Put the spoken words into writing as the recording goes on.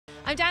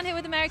I'm down here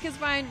with America's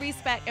Ryan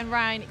Reisbeck, and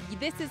Ryan,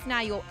 this is now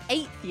your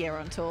 8th year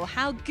on tour.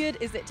 How good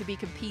is it to be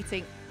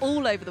competing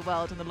all over the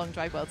world in the Long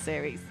Drive World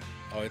Series?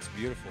 Oh, it's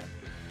beautiful.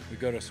 We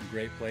go to some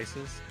great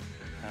places.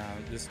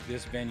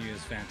 This venue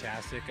is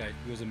fantastic. I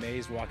was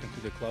amazed walking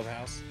through the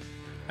clubhouse.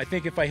 I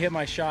think if I hit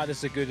my shot, this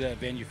is a good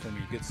venue for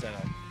me, good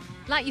setup.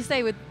 Like you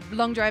say, with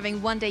long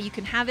driving, one day you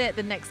can have it,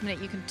 the next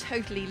minute you can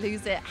totally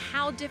lose it.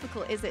 How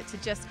difficult is it to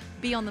just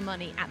be on the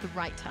money at the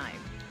right time?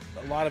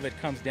 A lot of it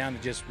comes down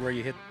to just where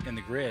you hit in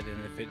the grid,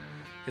 and if it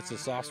hits a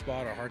soft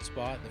spot or hard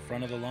spot, the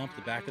front of the lump,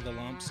 the back of the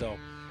lump, so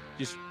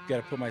just got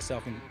to put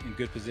myself in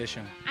good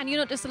position. And you're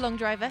not just a long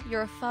driver,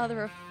 you're a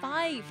father of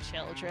 5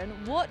 children.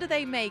 What do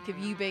they make of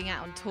you being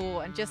out on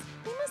tour? And just,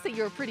 they must think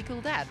you're a pretty cool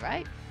dad,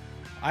 right?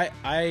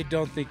 I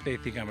don't think they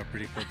think I'm a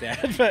pretty cool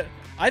dad, but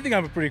I think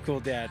I'm a pretty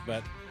cool dad.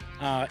 But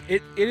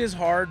it is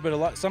hard,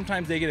 but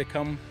sometimes they get to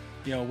come,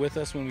 with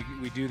us when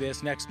we do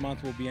this. Next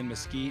month we'll be in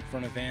Mesquite for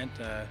an event,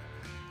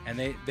 and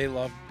they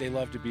love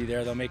to be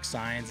there. They'll make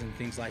signs and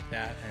things like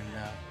that,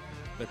 and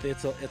but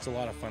it's a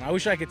lot of fun. I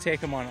wish I could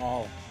take them on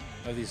all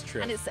of these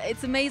trips. And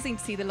it's amazing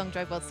to see the Long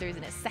Drive World Series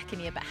in its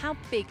 2nd year. But how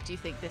big do you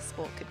think this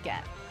sport could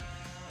get?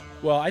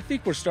 Well, I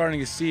think we're starting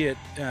to see it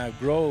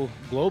grow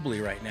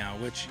globally right now,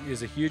 which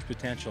is a huge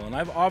potential. And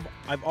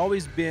I've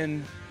always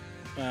been,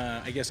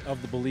 I guess,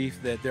 of the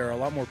belief that there are a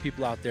lot more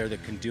people out there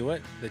that can do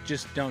it that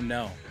just don't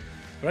know.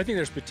 But I think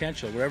there's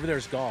potential. Wherever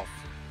there's golf,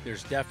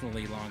 there's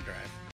definitely long drive.